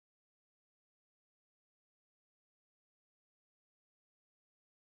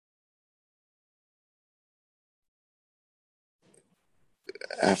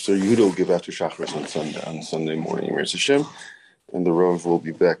after Yehuda will give after Shacharis on Sunday morning, Yirtzeh Hashem, and the Rav will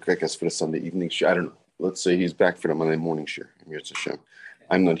be back, I guess, for the Sunday evening shir. I don't know. Let's say he's back for the Monday morning shir, Yirtzeh Hashem.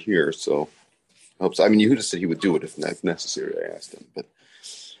 I'm not here, so I hope so. I mean, Yehuda said he would do it if necessary. I asked him, but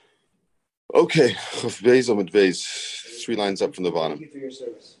okay. Beis, 3 lines up from the bottom. Thank you for your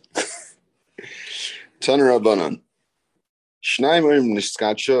service. Taner Rabbanan. Shnaim erim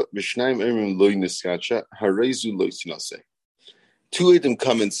niskacha, v'shnaim erim loy niskacha, harezu loy sinase. 2 Edom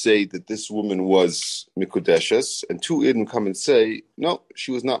come and say that this woman was Mikudeshes, and 2 Edom come and say, no,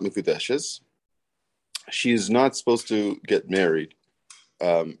 she was not Mikudeshes. She is not supposed to get married.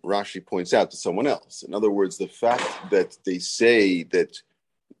 Rashi points out to someone else. In other words, the fact that they say that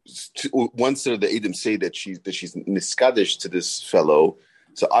one set of the Edom say that she's niskadesh to this fellow,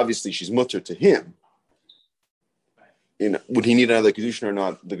 so obviously she's mutter to him. Would he need another kedushin or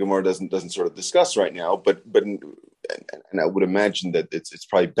not? The Gemara doesn't sort of discuss right now. But I would imagine that it's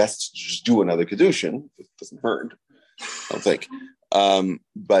probably best to just do another kedushin. It doesn't hurt, I don't think.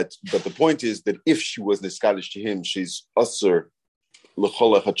 But the point is that if she was niskadish to him, she's usher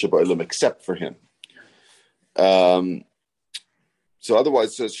l'chol echad sheba'olam except for him. So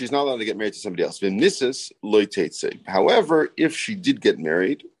otherwise, so she's not allowed to get married to somebody else. V'nisas loy teitze. However, if she did get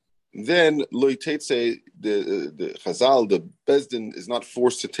married, then loy teitze, the Chazal, the Bezdin, is not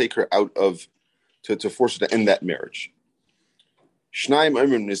forced to take her out of, to force her to end that marriage. Shnaim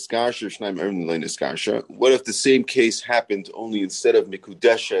emrim niskasha, shnaim emrim loy niskasha. What if the same case happened, only instead of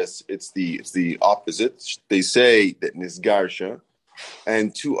mikudeshes, it's the opposite? They say that nisgarsha,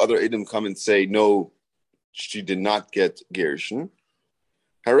 and 2 other Edom come and say, no, she did not get gershon.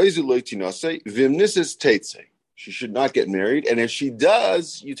 Harezu loy tinase, v'imnises teitze. She should not get married, and if she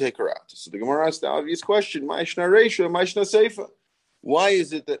does, you take her out. So the Gemara asks the obvious question: Ma'ishna reisha, ma'ishna seifa. Why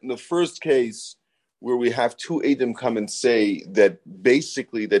is it that in the first case, where we have 2 Edom come and say that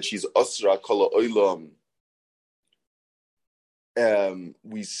basically that she's asra kol ha'olam,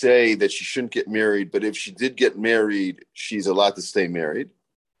 we say that she shouldn't get married, but if she did get married, she's allowed to stay married?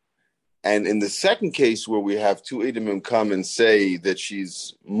 And in the second case, where we have 2 Edom come and say that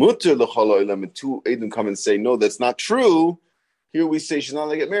she's mutter l'chol ha'olam, and 2 Edom come and say, no, that's not true. Here we say she's not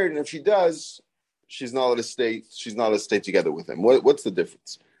allowed to get married, and if she does, she's not allowed to stay. She's not allowed to stay together with him. What's the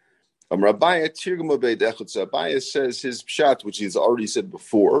difference? Rabbiya says his pshat, which he's already said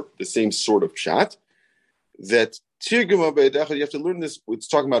before, the same sort of pshat, that Tirgum you have to learn this. It's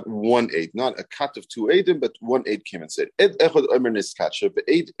talking about 1 aid, not a cut of 2 aidim, but 1 aid came and said, 1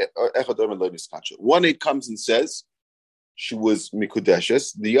 aid comes and says she was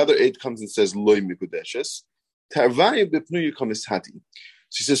mikudeshes. The other aid comes and says loy mikudeshes.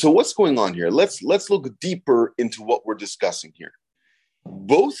 She says, so what's going on here? Let's look deeper into what we're discussing here.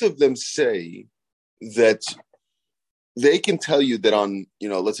 Both of them say that they can tell you that on,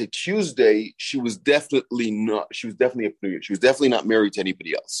 let's say Tuesday, she was definitely a pneuya. She was definitely not married to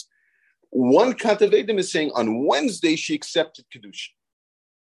anybody else. One Katav Edom is saying on Wednesday, she accepted Kedusha.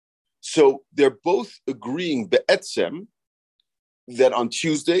 So they're both agreeing be'etzem that on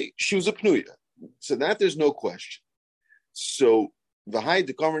Tuesday, she was a pneuya. So that there's no question. So v'hai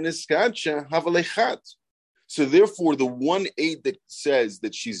dekamar niskacha havalechat. So therefore, the 1 aid that says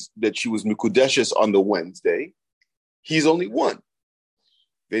that she was mikudeshes on the Wednesday, he's only 1.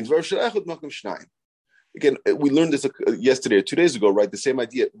 Again, we learned this yesterday or 2 days ago, right? The same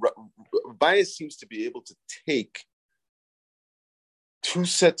idea. Bias seems to be able to take 2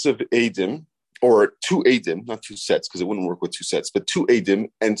 sets of Adim, or 2 Adim, not 2 sets, because it wouldn't work with 2 sets, but 2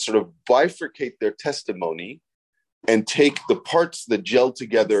 Adim, and sort of bifurcate their testimony and take the parts that gel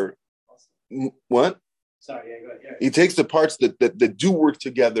together. What? Sorry, go ahead. He takes the parts that do work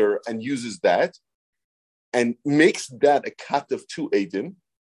together and uses that, and makes that a cut of 2 Adim,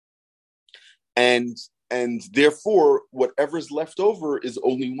 and therefore whatever's left over is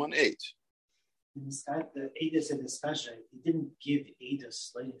only 1 aid. The Adas in discussion, he didn't give Adas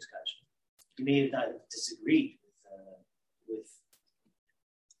slight discussion. He may have not disagreed with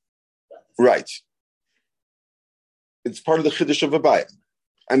right. It's part of the Chiddush of Abayah.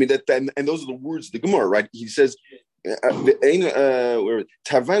 I mean, and those are the words of the Gemara, right? He says,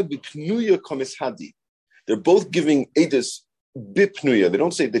 they're both giving Adas bipnuya. They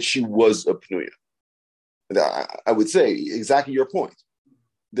don't say that she was a pnuya. I would say exactly your point.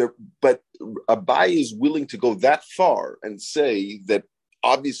 But Abai is willing to go that far and say that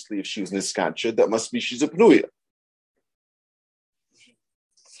obviously if she was niskacha, that must be she's a pnuya.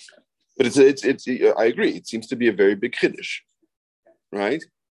 But it's I agree. It seems to be a very big chiddush, right?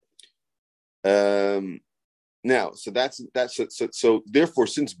 Now, so therefore,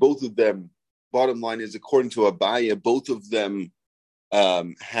 since both of them, bottom line is according to Abaya, both of them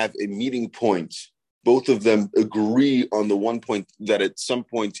have a meeting point. Both of them agree on the one point that at some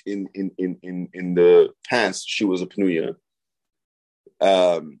point in the past she was a Pnuya.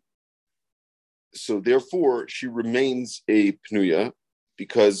 So therefore, she remains a Pnuya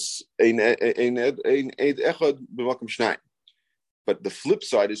because but the flip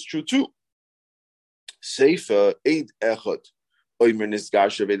side is true too. Seifa eid echad oimer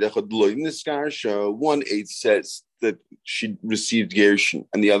nisgarsha veid echad lo nisgarsha. One aid says that she received gershon,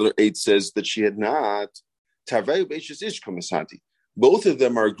 and the other aid says that she had not. Both of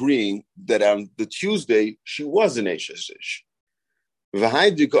them are agreeing that on the Tuesday she was an Eishes Ish. And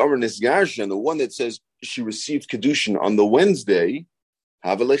the one that says she received kedushin on the Wednesday,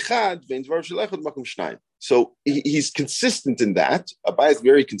 so he's consistent in that. Abai is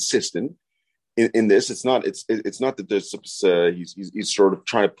very consistent in this. It's not that there's he's sort of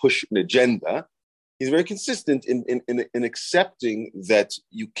trying to push an agenda. He's very consistent in accepting that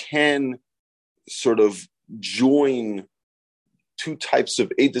you can sort of join two types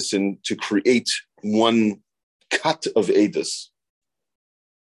of edison to create one cut of edus.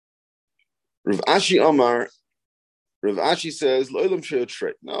 Rav Ashi says, "Lo'olam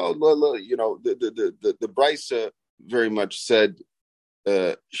she'otrei." No, the Brisa very much said,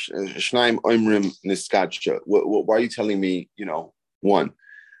 "Shnaim oimrim niskadsha." Why are you telling me, one?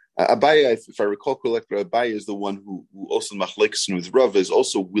 Abaye, if I recall correctly, Abaye is the one who also machlekes with Rav is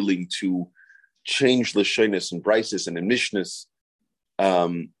also willing to change Lashonis and Brises and Mishnas.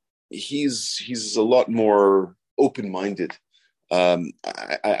 He's a lot more open-minded.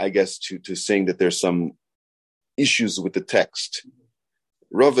 I guess to saying that there's some issues with the text.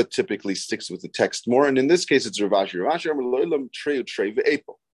 Rava typically sticks with the text more, and in this case, it's Rav Ashi. Rav Ashi,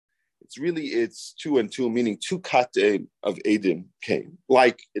 it's 2 and 2, meaning 2 kate of edim came,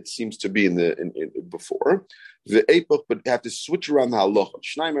 like it seems to be in before. The epoch, but have to switch around the halacha.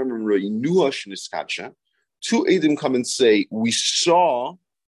 2 edim come and say we saw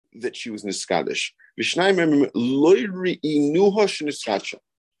that she was niskadish.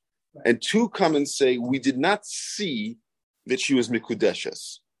 And 2 come and say we did not see that she was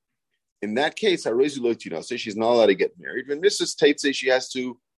mikudeshes. In that case, say she's not allowed to get married. When Mrs. Tate says she has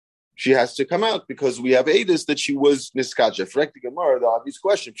to come out because we have edus that she was niskadja. Frek the Gemara, the obvious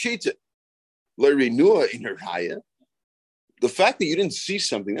question, cheated. In her raya. The fact that you didn't see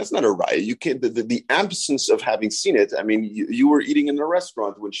something, that's not a raya. You can't. The absence of having seen it. I mean, you were eating in a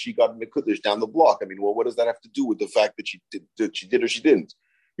restaurant when she got mikudesh down the block. I mean, well, what does that have to do with the fact that she did or she didn't?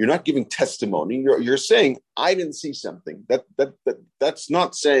 You're not giving testimony. You're saying I didn't see something. That's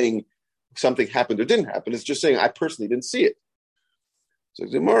not saying something happened or didn't happen. It's just saying I personally didn't see it. So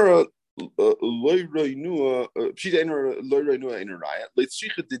Gemara, we're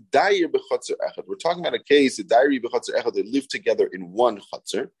talking about a case, a diary b'chatzer echad, they live together in one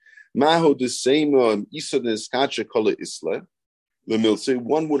chatzer. Maho the same isod neskacha kol isla. So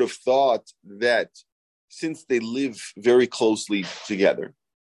one would have thought that since they live very closely together,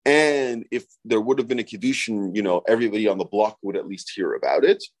 and if there would have been a kiddushin, everybody on the block would at least hear about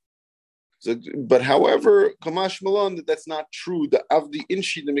it. So, but however, Kamash Malon, that's not true. The Avdi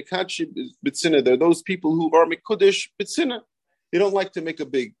Inshi, the Mikachi Bitsina, they're those people who are Mikudish Bitsina. They don't like to make a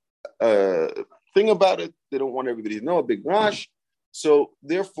big thing about it. They don't want everybody to know, a big rash. So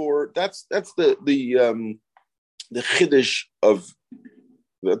therefore, that's the chiddush of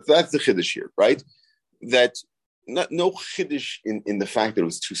that's the chiddush here, right? That no chiddush in the fact that it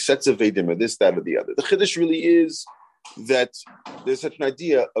was 2 sets of Vedim or this, that, or the other. The chiddush really is that there's such an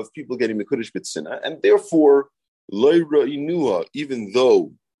idea of people getting Mekudesh B'tzina, and therefore, Loira Inua, even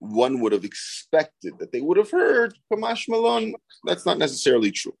though one would have expected that they would have heard Kamash Malon, that's not necessarily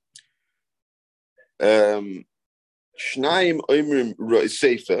true. Shnaim Oimrim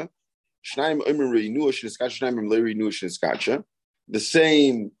Seifa, Shnaim Oimrim Reinua Shniskacha, Shnaim Loira Inua Shniskacha. The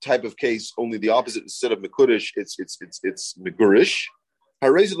same type of case, only the opposite. Instead of Mekudesh, it's Megurish.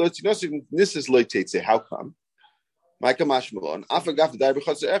 Harezi Loitinosim, this is Loitetze. How come? So effectively, are you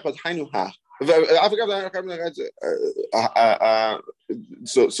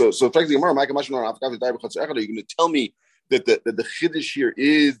going to tell me that the chiddush here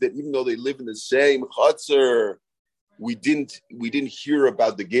is that even though they live in the same chutzner, we didn't hear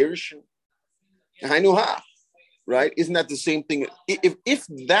about the gerushin? Right? Isn't that the same thing? If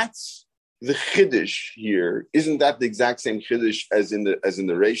that's the chiddush here, isn't that the exact same chiddush as in the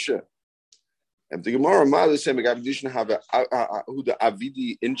Reisha? And the Gemara, who the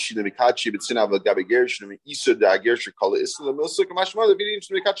Avidi inchi the Mikachi b'tzina of Gabi Gershon and Isa the Agersha kol Islam also Kamashma the Avidi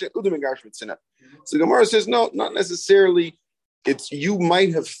inchi the Mikachi udem Gershon b'tzina. So the Gemara says no, not necessarily. It's you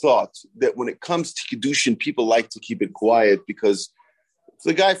might have thought that when it comes to kedushin, people like to keep it quiet because So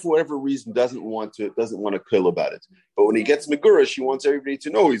the guy, for whatever reason, doesn't want to kill about it. But when he gets Megurish, he wants everybody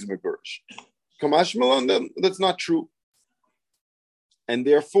to know he's Megurish. Kamash Milan, that's not true. And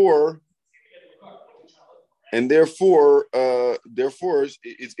therefore, it's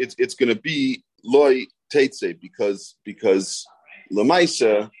going to be loy teitze because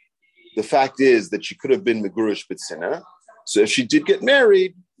lamaisa, the fact is that she could have been megurish b'tzina. So if she did get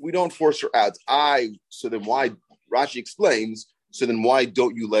married, we don't force her out. So then why? Rashi explains. So then why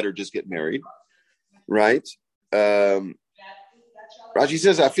don't you let her just get married, right? Rashi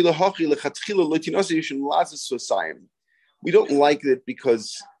says, we don't like it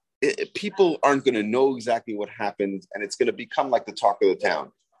because people aren't going to know exactly what happened, and it's going to become like the talk of the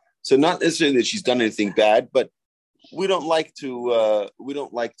town. So not necessarily that she's done anything bad, but we don't like to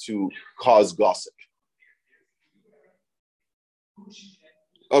cause gossip.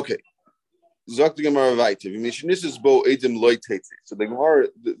 Okay. So the Gemara, the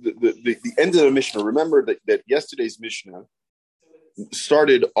end of the Mishnah. Remember that yesterday's Mishnah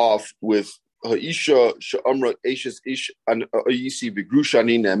started off with Ha'isha she'amra eishes ish an ayisi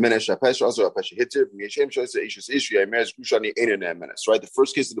v'grushani ne'emenes shapesh also apesh hitter v'yeshem shoyse eishes ish ye'emenes grushani eina ne'emenes. Right. The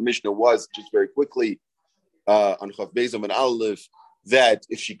first case of the Mishnah was, just very quickly, on Chav Bezam and Aleph, that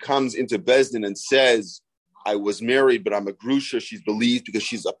if she comes into Bezdin and says, I was married, but I'm a grusha, she's believed because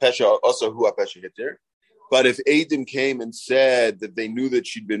she's a pesha, also who a pesha hitter. But if Adam came and said that they knew that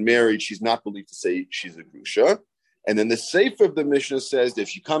she'd been married, she's not believed to say she's a grusha. And then the Sefer of the Mishnah says that if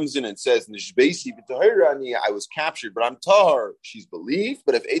she comes in and says, Nishbesi b'tahirani, I was captured, but I'm tahar, she's believed.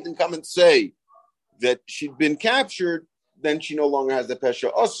 But if Adam come and say that she'd been captured, then she no longer has the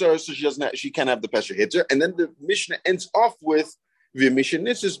pesha osar, so she can't have the pesha hitter. And then the Mishnah ends off with and Rashi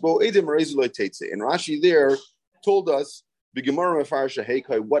there told us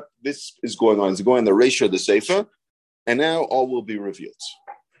what this is going on. Is it going on the ratio of the Sefer? And now all will be revealed.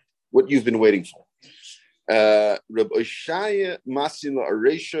 What you've been waiting for. So,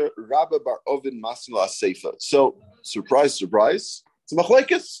 surprise, surprise. It's a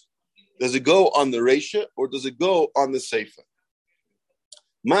machlekes. Does it go on the ratio or does it go on the Sefer?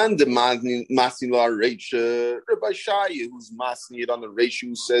 Man de masni la reisha, Rabbi Shaya, who's masni it on the reisha,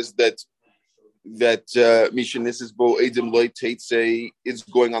 who says that Mishanis's bo edim loy teitze is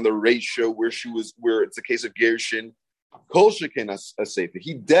going on the reisha where it's a case of Gershon. Kol sheken a sefer.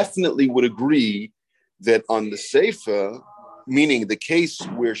 He definitely would agree that on the sefer, meaning the case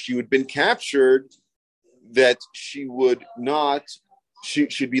where she would have been captured, that she would not. She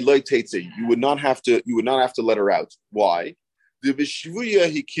should be loy teitze. You would not have to let her out. Why? The b'shvuya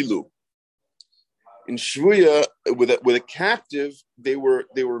hikilu. In shvuya, with a captive, they were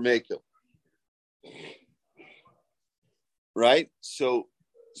mekel, right? So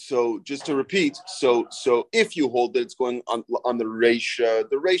just to repeat, so if you hold that it's going on the reisha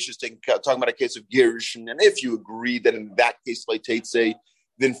is talking about a case of Gershon, and if you agree that in that case like Teitze,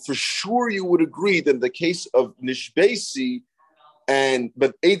 then for sure you would agree that in the case of Nishbesi,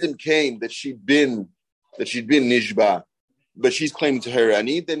 but Adam came that she'd been Nishba, but she's claiming to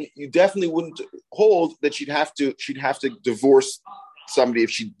Harani, then you definitely wouldn't hold that she'd have to divorce somebody if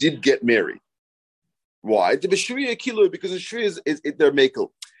she did get married. Why? The B'Shriya Kilo, because in Shriya is they're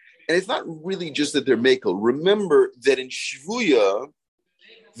Mekel. And it's not really just that they're Mekel. Remember that in Shvuya,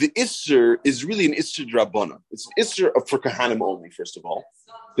 the Isser is really an Isser Drabana. It's an Isser for Kahanim only, first of all,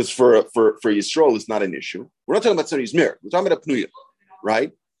 because for Yisrael, it's not an issue. We're not talking about somebody's married. We're talking about a Pnuya,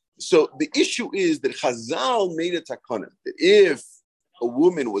 right? So the issue is that Chazal made a takana that if a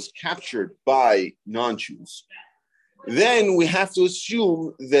woman was captured by non-Jews, then we have to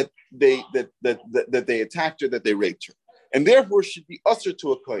assume that they attacked her, that they raped her, and therefore should be usher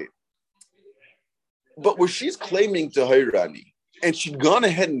to a kohen. But where she's claiming to Hayrani, and she'd gone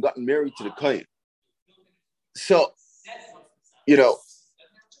ahead and gotten married to the kohen, so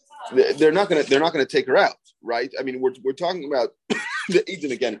they're not gonna take her out, right? I mean, we're talking about the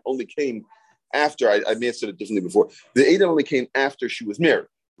Eden again only came after. I may have said it differently before. The Eden only came after she was married,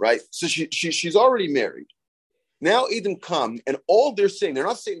 right? So she's already married. Now Edom come, and all they're saying, they're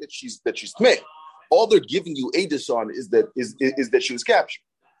not saying that she's tmei. All they're giving you edus on is that she was captured.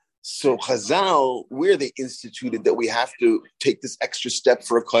 So Chazal, where they instituted that we have to take this extra step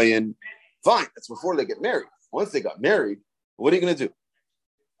for a kohen, fine. That's before they get married. Once they got married, what are you going to do?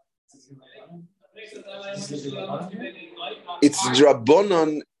 It's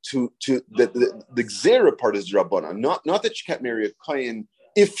drabonon to the Gzera part is drabonon, not that she can't marry a kohen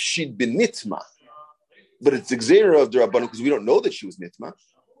if she'd been nitma. But it's the Gzera of the Rabbanon because we don't know that she was Nitma,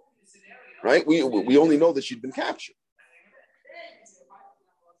 right? We only know that she'd been captured,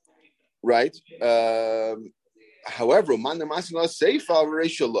 right? However,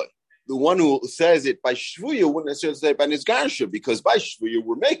 the one who says it by shvuya wouldn't necessarily say it by nisgarsha, because by shvuya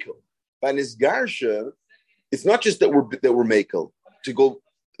we're mekel. By nisgarsha, it's not just that we're mekel.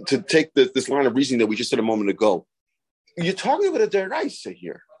 To take this line of reasoning that we just said a moment ago, you're talking about a deraisa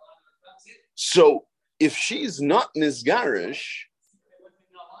here. So if she's not nisgarish,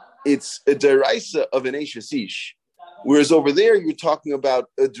 it's a deraisa of an ish. Whereas over there, you're talking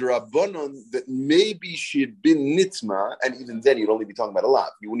about a drabonon that maybe she had been nitma, and even then, you'd only be talking about a lot.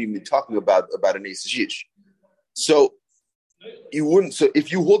 You wouldn't even be talking about an ish. So you wouldn't. So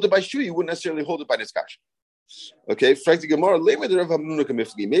if you hold it by shu, you wouldn't necessarily hold it by niskash. Okay,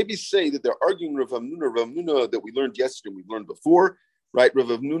 maybe say that they're arguing Rav Hamnuna that we learned yesterday, we learned before, right? Rav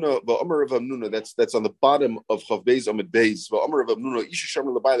Hamnuna, Rav Hamnuna, that's on the bottom of Chav Beis Amud Beis. Rav Hamnuna, Isha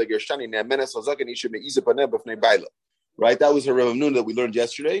Shamar L'Bayla Gershani Ne'amenes Hazaken Isha Me'iza Paneh B'fnei Bayla. Right, that was a Rav Hamnuna that we learned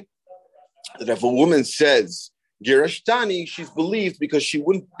yesterday. That if a woman says Gerashtani, she's believed because she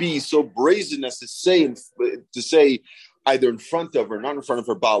wouldn't be so brazen as to say either in front of or not in front of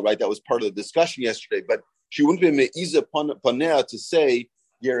her Baal. Right, that was part of the discussion yesterday, but she wouldn't be me'iza panea to say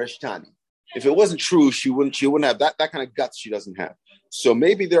Yerashtani. If it wasn't true, she wouldn't have that kind of guts she doesn't have. So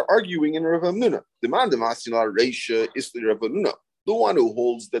maybe they're arguing in Rav Hamnuna. The one who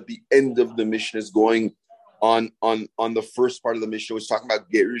holds that the end of the mission is going on the first part of the mission, was talking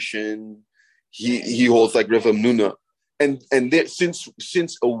about Gerushin. He holds like Rav Hamnuna. And there,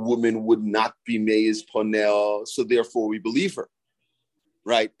 since a woman would not be meiz panea, so therefore we believe her.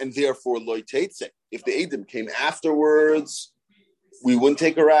 Right, and therefore loy teitze. If the Edom came afterwards, we wouldn't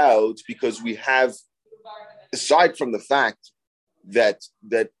take her out because we have, aside from the fact that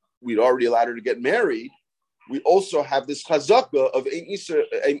we'd already allowed her to get married, we also have this chazaka of ein isha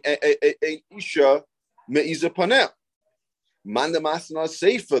me'iza paneh. Manda masna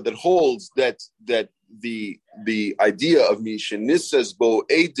seifa that holds that the idea of mishanisas bo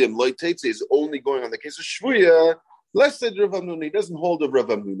Edom loy teitze is only going on the case of shvuya. Less than Rav Hamnuna, he doesn't hold of Rav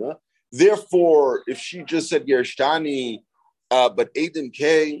Hamnuna. Therefore, if she just said Yershtani, but Edom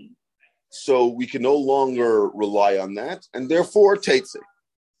came, so we can no longer rely on that, and therefore Teitze.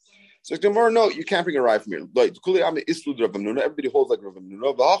 So tomorrow, no, you can't bring a ride from here. Like everybody holds like Rav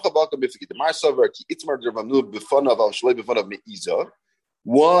Hamnuna.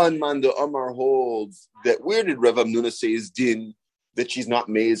 One man the Amar holds that where did Rav Hamnuna say his din? That she's not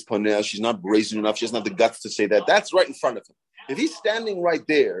meiz panel, she's not brazen enough, she doesn't have the guts to say that. That's right in front of him. If he's standing right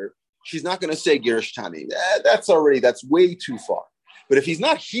there, she's not going to say Gerashtani. That's way too far. But if he's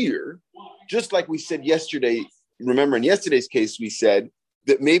not here, just like we said yesterday, remember in yesterday's case, we said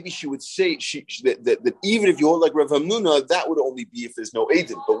that maybe she would say that even if you hold like Rav Hamnuna, that would only be if there's no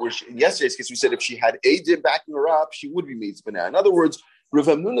Eidim. But in yesterday's case, we said if she had Eidim backing her up, she would be meiz panel. In other words, Rav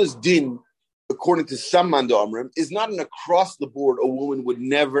Hamnuna's din, according to some Manda Amrim, is not an across the board. A woman would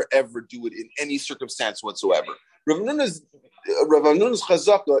never ever do it in any circumstance whatsoever. Rav Hamnuna's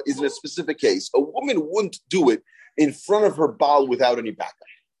chazaka is in a specific case. A woman wouldn't do it in front of her Baal without any backup.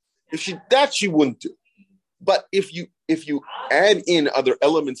 If she wouldn't do. But if you add in other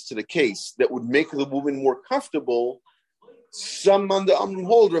elements to the case that would make the woman more comfortable, some Manda Amrim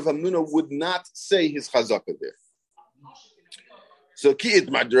hold Rav Hamnuna would not say his chazaka there. So and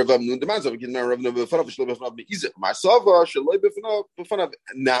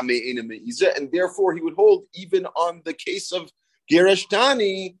therefore he would hold even on the case of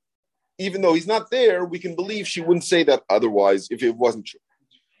Gerashtani, even though he's not there, we can believe she wouldn't say that otherwise if it wasn't true.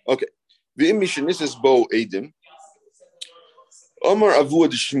 Okay. When it says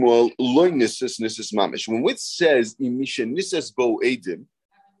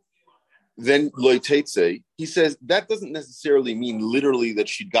then loy teitze, he says that doesn't necessarily mean literally that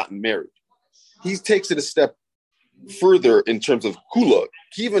she'd gotten married. He takes it a step further in terms of kula.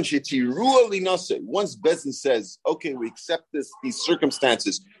 Kivan shetiru linase. Once Bezdin says, okay, we accept these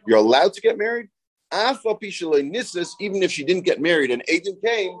circumstances, you're allowed to get married. Afa pishalei nisas, even if she didn't get married and Aiden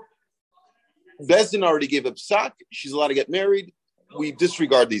came, Bezdin already gave up psak. She's allowed to get married. We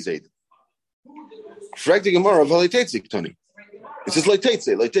disregard these Aiden. Shrekti Gemara v'halei teitze ktani. It says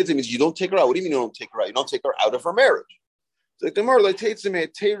leiteitze. Leiteitze means you don't take her out. What do you mean you don't take her out? You don't take her out of her marriage. So like the more leiteitze me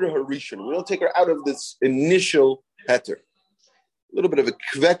teira harishon. We don't take her out of this initial heter. A little bit of a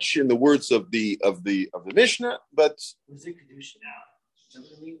kvetch in the words of the Mishnah, but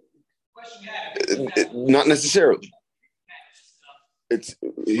not necessarily. It's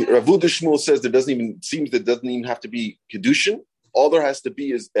Rav Uda Shmuel says there doesn't even have to be kedushin. All there has to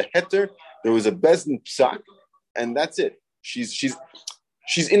be is a heter. There was a bezdin psak, and that's it. She's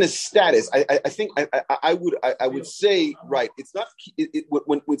in a status. I think I would say right. It's not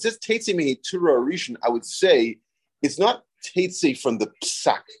when it says teitze mehi tura rishon. I would say It's not teitze from the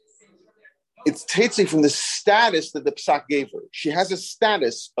psak. It's teitze from the status that the psak gave her. She has a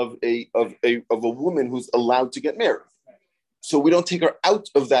status of a woman who's allowed to get married. So we don't take her out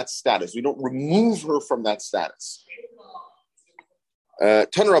of that status. We don't remove her from that status. Tan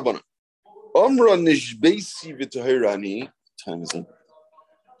Rabbana. Omra nishbeisi v'tahirani. Time is up.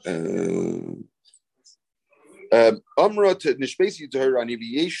 Amra nishbeisi v'tahirani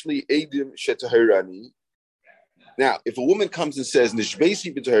v'yeshli edim shetahirani. Now, if a woman comes and says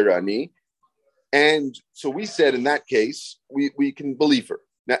nishbeisi v'tahirani, and so we said in that case we can believe her.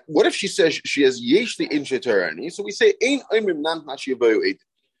 Now, what if she says she has yeshli edim shetahirani? So we say ein oimrim nam hashivayu edim.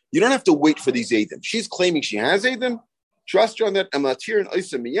 You don't have to wait for these edim. She's claiming she has edim. Trust her on that. Amatir and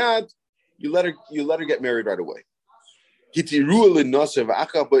oisa miyad. You let her get married right away.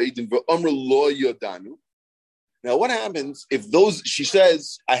 Now, what happens if she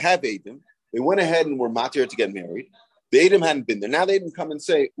says, I have Adam, they went ahead and were matir to get married. The Adam hadn't been there. Now they didn't come and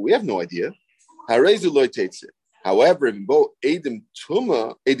say, we have no idea. However, in both Adam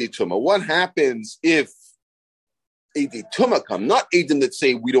Tuma, what happens if Adam Tuma come? Not Adam that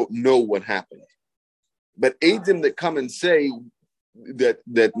say, we don't know what happened. But Adam that come and say, that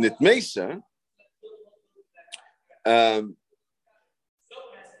nitmesa, I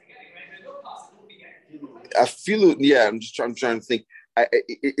feel. Yeah, I'm trying to think.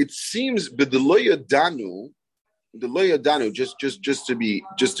 It seems, but the loya danu, just to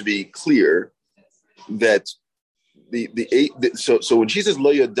be clear, that so when she says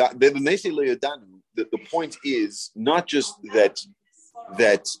loya danu, when they say loya danu, the point is not just that.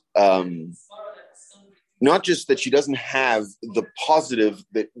 Not just that she doesn't have the positive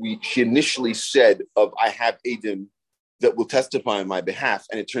that she initially said of I have Adam that will testify on my behalf,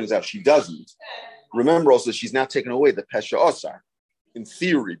 and it turns out she doesn't. Remember also she's now taken away the Pesha Osar, in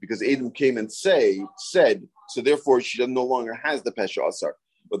theory, because Adam came and said, so therefore she no longer has the Pesha Osar.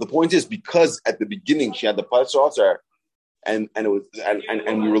 But the point is, because at the beginning she had the Pesha Osar, and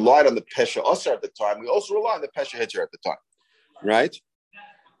we relied on the Pesha Osar at the time, we also rely on the Pesha Heter at the time, right?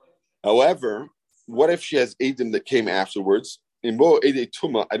 However, what if she has Adam that came afterwards? In Bo Ede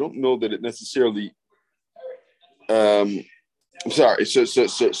Tuma, I don't know that it necessarily. I'm sorry.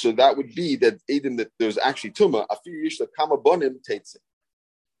 So that would be that Adam that there's actually Tuma. Afiyu Yishla Kama Bonim Teitze.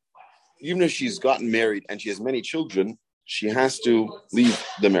 Even if she's gotten married and she has many children, she has to leave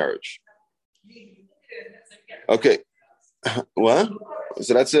the marriage. Okay. What?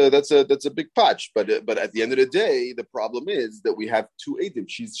 So that's a big patch, but at the end of the day, the problem is that we have two Adam.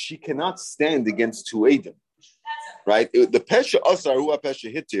 She cannot stand against two Adam, right? The Pesha Asar Hua Pesha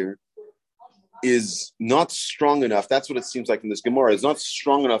Hitir is not strong enough. That's what it seems like in this Gemara. Is not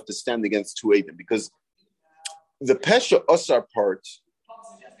strong enough to stand against two Adam, because the Pesha Asar part,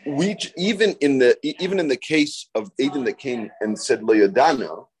 which even in the case of Adam that came and said Lo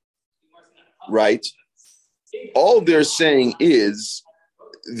Yadana, right? All they're saying is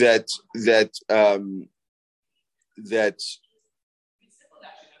that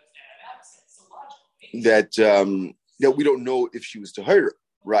we don't know if she was Tahira,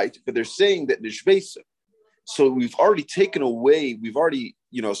 right? But they're saying that Nishbesa. So we've already taken away. We've already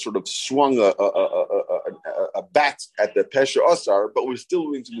sort of swung a bat at the Pesha Asar, but we're still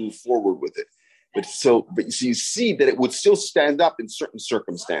willing to move forward with it. But you see that it would still stand up in certain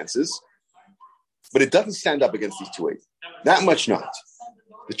circumstances. But it doesn't stand up against these two Eidim. That much not.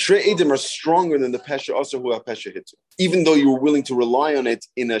 The Trei Eidim are stronger than the Pesha also who have Pesha Hitter. Even though you were willing to rely on it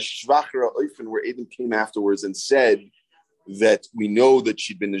in a Shvachra Oifen where Eidim came afterwards and said that we know that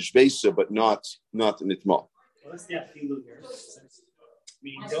she'd been Nishbesa, but not in Itmal. What's the appeal here?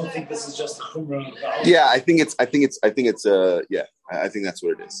 We don't think this is just a Chumrah. Yeah, I think that's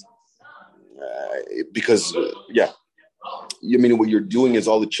what it is. Because you mean what you're doing is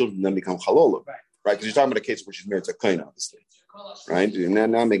all the children then become halalim. Right, because you're talking about a case where she's married to a kohen, obviously, right? And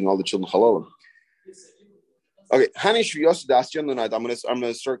now making all the children halalim. Okay, Hanish I'm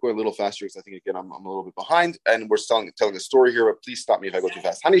gonna start going a little faster because I think again I'm a little bit behind, and we're telling a story here. But please stop me if I go too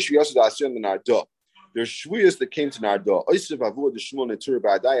fast. Hanish there's shvuyas that came to Nardo. The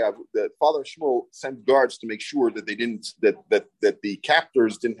father of Shmuel sent guards to make sure that they didn't that the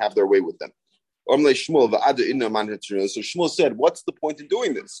captors didn't have their way with them. So Shmuel said, "What's the point in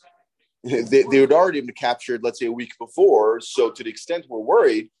doing this?" They had already been captured, let's say, a week before. So to the extent we're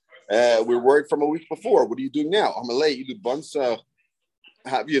worried from a week before. What are you doing now? If it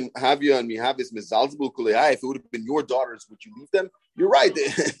would have been your daughters, would you leave them? You're right.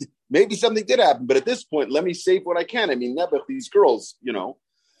 Maybe something did happen, but at this point, let me save what I can. I mean, these girls,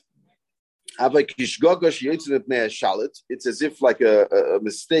 it's as if like a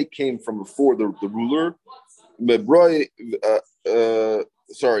mistake came from before the ruler. Mebroi,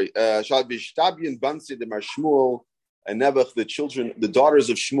 Shal Bishtabian Bansi de Marshmul and Nebuch, the daughters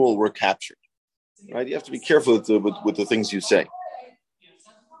of Shmuel were captured. Right? You have to be careful with the things you say.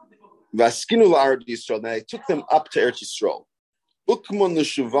 Vaskinu la'Eretz Yisrael. Now I took them up to Eretz Yisrael. Ukmon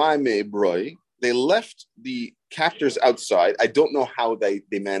l'shuvai me'ebroi. They left the captors outside. I don't know how they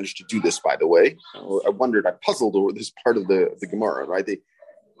managed to do this, by the way. I puzzled over this part of the Gemara, right?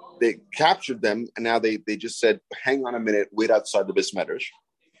 They captured them, and now they just said, hang on a minute, wait outside the Bais Medrash.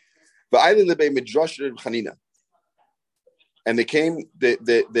 And they came to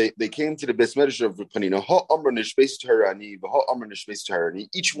the Bais Medrash of Chanina.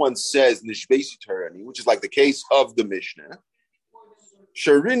 Each one says nishbeisi tarani, which is like the case of the Mishnah.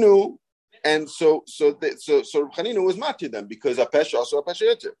 Sharinu. And so Chanina was mad to them because Apesha also Apesha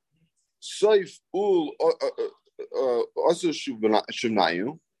Yeter. Soif ul also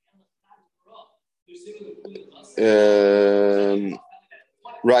Shuvnayu.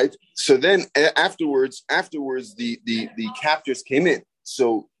 Right. So then afterwards, the captors came in.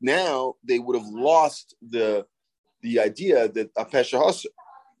 So now they would have lost the idea that Apesha also,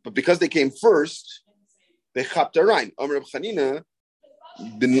 but because they came first, they chapped Arain. Amar Reb Chanina.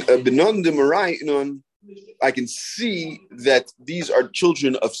 I can see that these are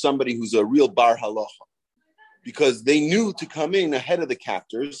children of somebody who's a real bar halacha, because they knew to come in ahead of the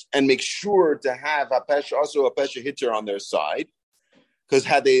captors and make sure to have also a pesha hitter on their side, because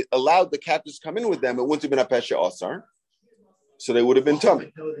had they allowed the captors to come in with them, it wouldn't have been a pesha asar, so they would have been tummy.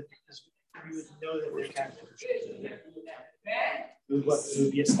 It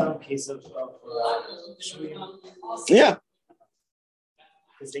would be a stump case of yeah.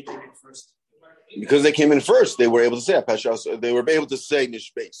 Because they came in first. They were able to say a pesha. They were able to say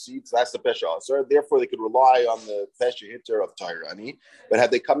nishbei seeds. That's the pesha asar. Therefore, they could rely on the pesha hitter of Tairani. But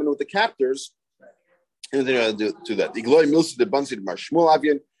had they come in with the captors, and they didn't do that.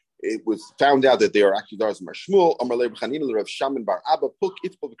 It was found out that they are actually daughters of Marshmul.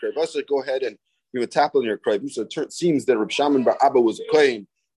 Go ahead and tap on your krayim. So it seems that Reb Shaman bar Abba was a claim,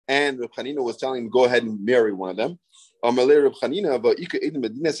 and Reb Chanina was telling him go ahead and marry one of them. There's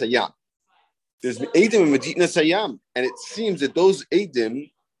Eidim in Medina Sayam, and it seems that those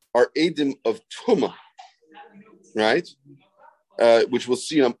Eidim are Eidim of Tumah, right? Which we'll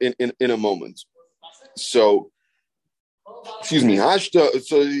see in a moment. So, excuse me, Hashta.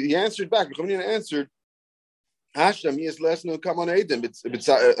 So he answered back. Chanina answered, Hashta, me is lesno. Come on, Eidim. It's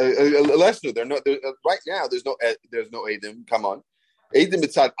lesno. Right now. There's no Eidim. Come on, Eidim.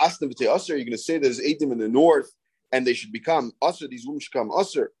 It's at Asna v'tei Aser. You're going to say there's Eidim in the north, and they should become Aser. These women should become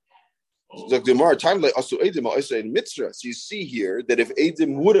Aser. So you see here that if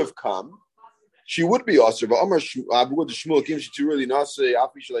Eidim would have come, she would be Aser.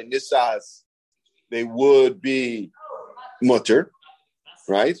 They would be Mutter,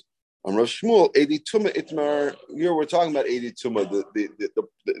 right? Here we're talking about Eidi Tumah.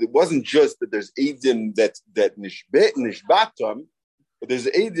 It wasn't just that there's Eidim that nishbatam, but there's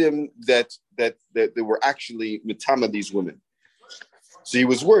Eidim that they were actually mitama these women. So he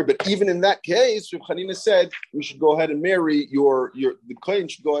was worried, but even in that case, Reb Chanina said we should go ahead and marry the kohen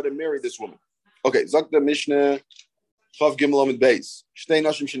should go ahead and marry this woman. Okay, Zakta Mishnah Chav Gimel Amid Beis. Shtei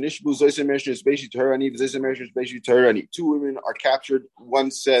Nashim Shenishbu Zoyse Mershon is Beishi Torani. Zoyse Mershon is Beishi Torani. Two women are captured. One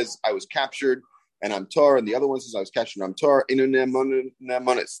says I was captured and I'm tar, and the other one says I was captured and I'm tar.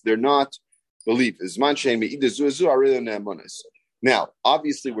 They're not belief. Now,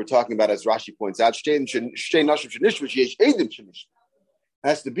 obviously, we're talking about, as Rashi points out,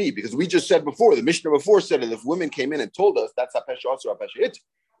 has to be, because we just said before, the Mishnah before said that if women came in and told us that's Hapesh also Hapesh It.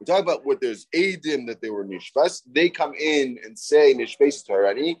 We're talking about what there's Eidim that they were Nishbas. They come in and say Nishbas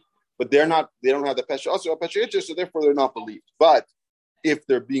already, but they don't have the Hapesh also Hapesh It, so therefore they're not believed. But if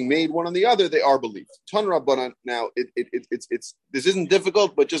they're being made one on the other, they are believed. Tan Rabbanan. Now it's this isn't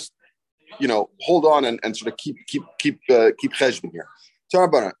difficult, but just hold on and sort of keep cheshbon here. Tan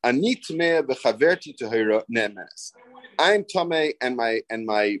Rabbanan. Ani tmei v'chaverti tahira ne'emes. I'm Tameh, and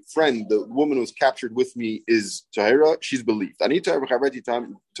my friend, the woman who's captured with me, is Tahira. She's believed. She's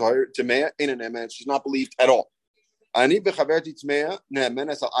not believed at all.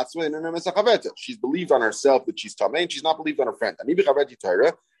 She's believed on herself that she's Tameh, and she's not believed on her friend.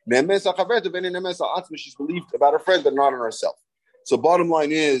 She's believed about her friend, but not on herself. So bottom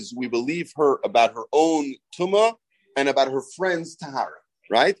line is, we believe her about her own Tumah and about her friend's Tahara,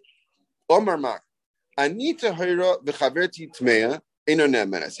 right? Omar Mar. What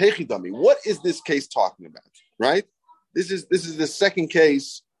is this case talking about? Right? This is the second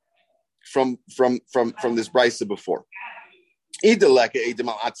case from this brisa before.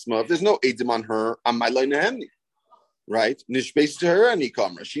 If there's no edim on her, on my line, right? Nishbesi to her any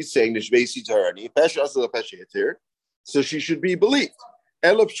kamra. She's saying nishbesi to her any pesha asal pesha here, so she should be believed.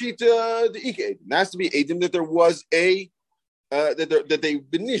 Elapshita the ike. It has to be edim that there was a that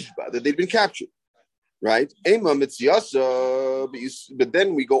they've been nishba, that they've been captured, right? Ema mitziyasa, but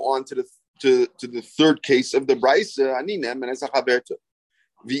then we go on to the third case of the brisa. Aninem and as a chaberta.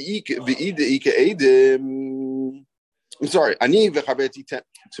 V'ike edim. I'm sorry. Ani v'chaberti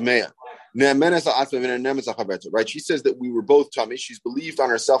tameya. Right? She says that we were both tummy. She's believed on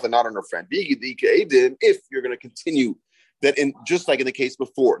herself and not on her friend. If you're going to continue that, in just like in the case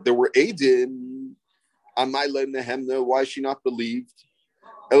before, there were edim. Why is she not believed?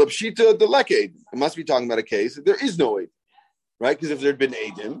 It must be talking about a case. There is no edim, right? Because if there had been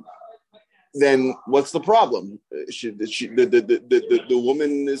edim, then what's the problem? The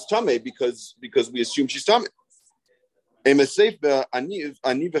woman is tummy because we assume she's tummy. She's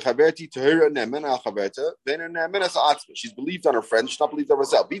believed on her friend. She's not believed on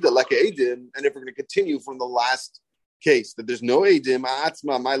herself. And if we're going to continue from the last case that there's no edim,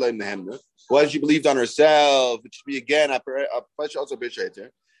 why she believed on herself? It should be again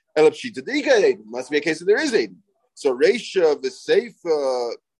must be a case that there is edim. So Reisha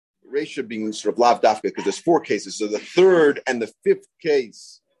being sort of lav dafka because there's four cases. So the third and the fifth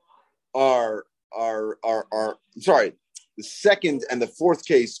case are sorry. The second and the fourth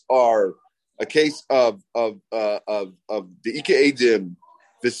case are a case of the Ike Edim,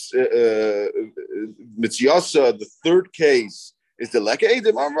 this Mitziyasa. The third case is the Leke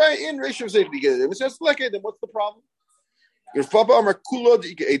Edim. I'm right in Reish of Zeich Ike Edim. It says Leke Edim. What's the problem? We're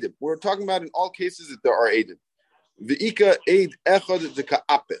talking about in all cases that there are Edim. The Ika Eid Echad the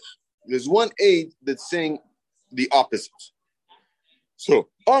Ka'apech. There's one aid that's saying the opposite. So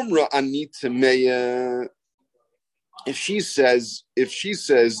Amra Anitameya. If she says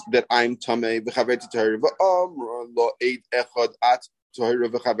that I'm tamei v'chaverti tahira v'amra lo eid echad at tahira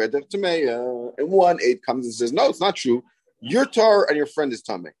v'chaverti tameya, and one aid comes and says, no, it's not true. Your tar and your friend is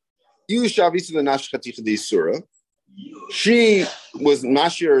tamei. You shavisa the nash chaticha deisura. She was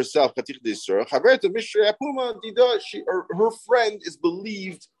mashia herself chaticha deisura. Chaverti mishrei apuma dida. Her friend is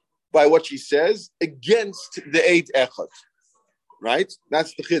believed by what she says against the eid echad. Right?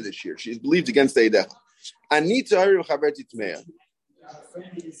 That's the chiddush here. She's believed against the eid echad. Anita Hari Chaverti Tmeya.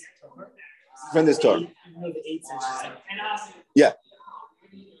 Friend is Torah. Yeah.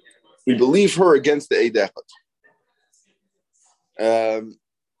 We believe her against the Eid Echad.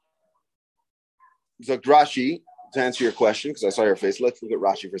 So Rashi, to answer your question, because I saw your face, let's look at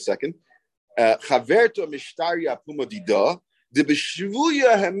Rashi for a second. Chaverto Mishtaria Puma Dida, de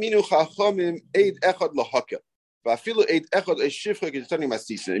Beshvuya Haminu Chachamim Eid Echad Lahaka. Now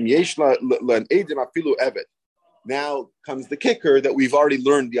comes the kicker that we've already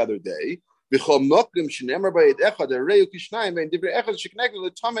learned the other day.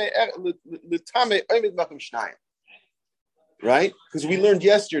 Right? Because we learned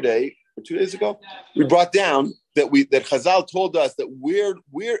yesterday or 2 days ago, we brought down that Chazal told us that where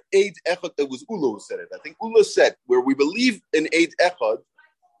Eid Echad, it was Ula who said it. I think Ula said where we believe in Eid Echad,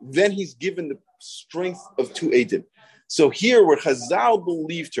 then he's given the strength of 2 Eidim. So here, where Chazal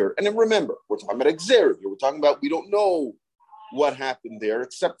believed her, and then remember, we're talking about Exer here. We're talking about we don't know what happened there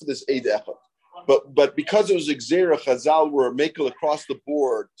except for this Eid Echad. But because it was Exer, Chazal were makel across the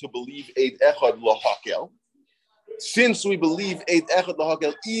board to believe Eid Echad lahakel. Since we believe Eid Echad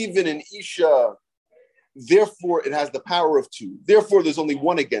lahakel even in Isha, therefore it has the power of 2. Therefore, there's only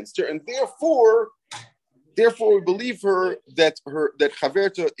 1 against her, and therefore we believe her that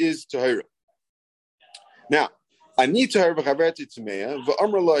Chaverta is Tahira. Now, Ani Tahira v'Chaverta Tameya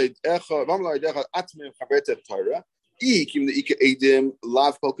v'Amr Loid Echad Atmei Chaverta Tahira Ikim the Ika Edim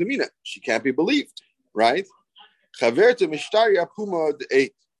Lav Kol Kamina. She can't be believed, right? Chaverta Mishtari Apuma the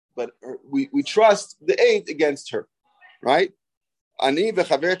 8, but we trust the 8 against her, right? Ani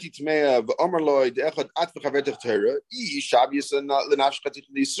v'Chaverti Tameya v'Amr Loid Echad At v'Chaverta Tahira Shabiyasa L'Nafsh Chatit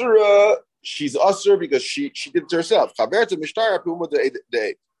L'Isura. She's usher because she did it to herself. Chaverta Mishtari Apuma the 8.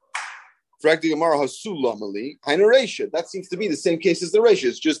 That seems to be the same case as the Reisha.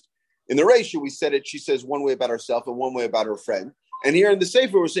 It's just in the Reisha we said it. She says one way about herself and one way about her friend. And here in the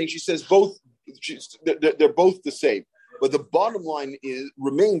Sefer we're saying she says both. They're both the same. But the bottom line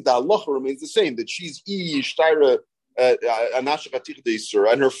remains the halacha remains the same, that she's ishtaira anasha chatich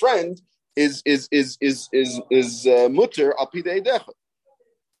deisura, and her friend is mutter al pidei dechad.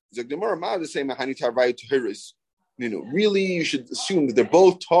 The Gemara ma the same mahani tarvayu tahiris. Really you should assume that they're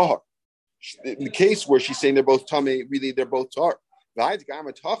both tahar. In the case where she's saying they're both tamei, really they're both tahar.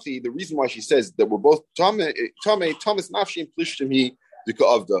 The reason why she says that we're both Thomas Nafshi and Plishtim the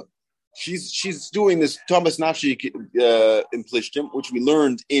Ka'avda. She's doing this Thomas Nafshi in Plishtim, which we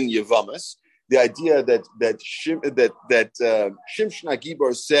learned in Yavamas. The idea that Shimshon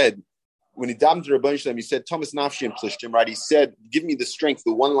Gibor said when he davened to Rabban Shalom, he said Thomas Nafshi in Plishtim, right? He said, "Give me the strength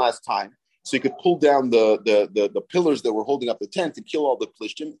the one last time." So he could pull down the pillars that were holding up the tent and kill all the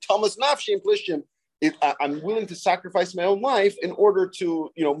Plishtim. Thomas Nafshi and Plishtim, I'm willing to sacrifice my own life in order to,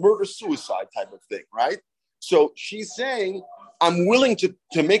 murder-suicide type of thing, right? So she's saying, I'm willing to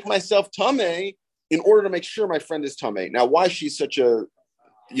make myself tameh in order to make sure my friend is tameh. Now, why she's such a,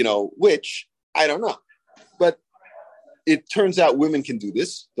 witch, I don't know. But it turns out women can do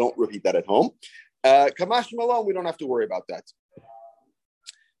this. Don't repeat that at home. Kamashim alone, we don't have to worry about that.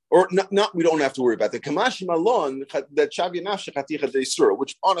 Or not, we don't have to worry about that. Kamashim alone, that Shavya Nafshe Chaticha Deisura,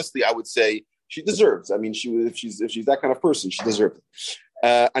 which honestly I would say she deserves. I mean, if she's that kind of person, she deserves it.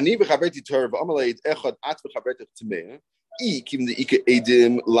 Ani v'chaverti Torah v'amaleit echad at v'chaverti T'meah. Kim the Ika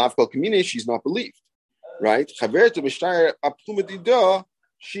Edim Lav Kol Kamine, she's not believed, right? Chaverti Mishtayr Apumadidah.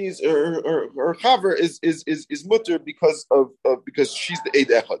 She's her chaver is mutter because she's the Eid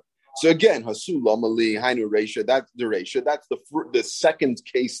Echad. So again, Hasu Lamali Hainu Reisha. That's the Reisha. That's the second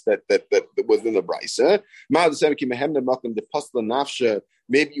case that was in the Brisa.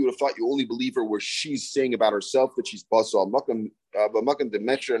 Maybe you would have thought you only believe her where she's saying about herself that she's basal. Makam the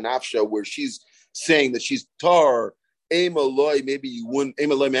Mechra Nafsha, where she's saying that she's tar. Emaloi, maybe you wouldn't.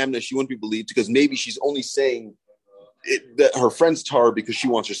 Emaloi Mamna, she wouldn't be believed because maybe she's only saying that her friend's tar because she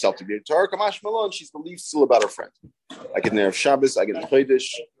wants herself to be a tar. Kamash Malon, she's believed still about her friend. I get Erev Shabbos, I get Chodesh.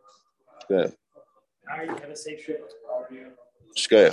 How are you going to say trip?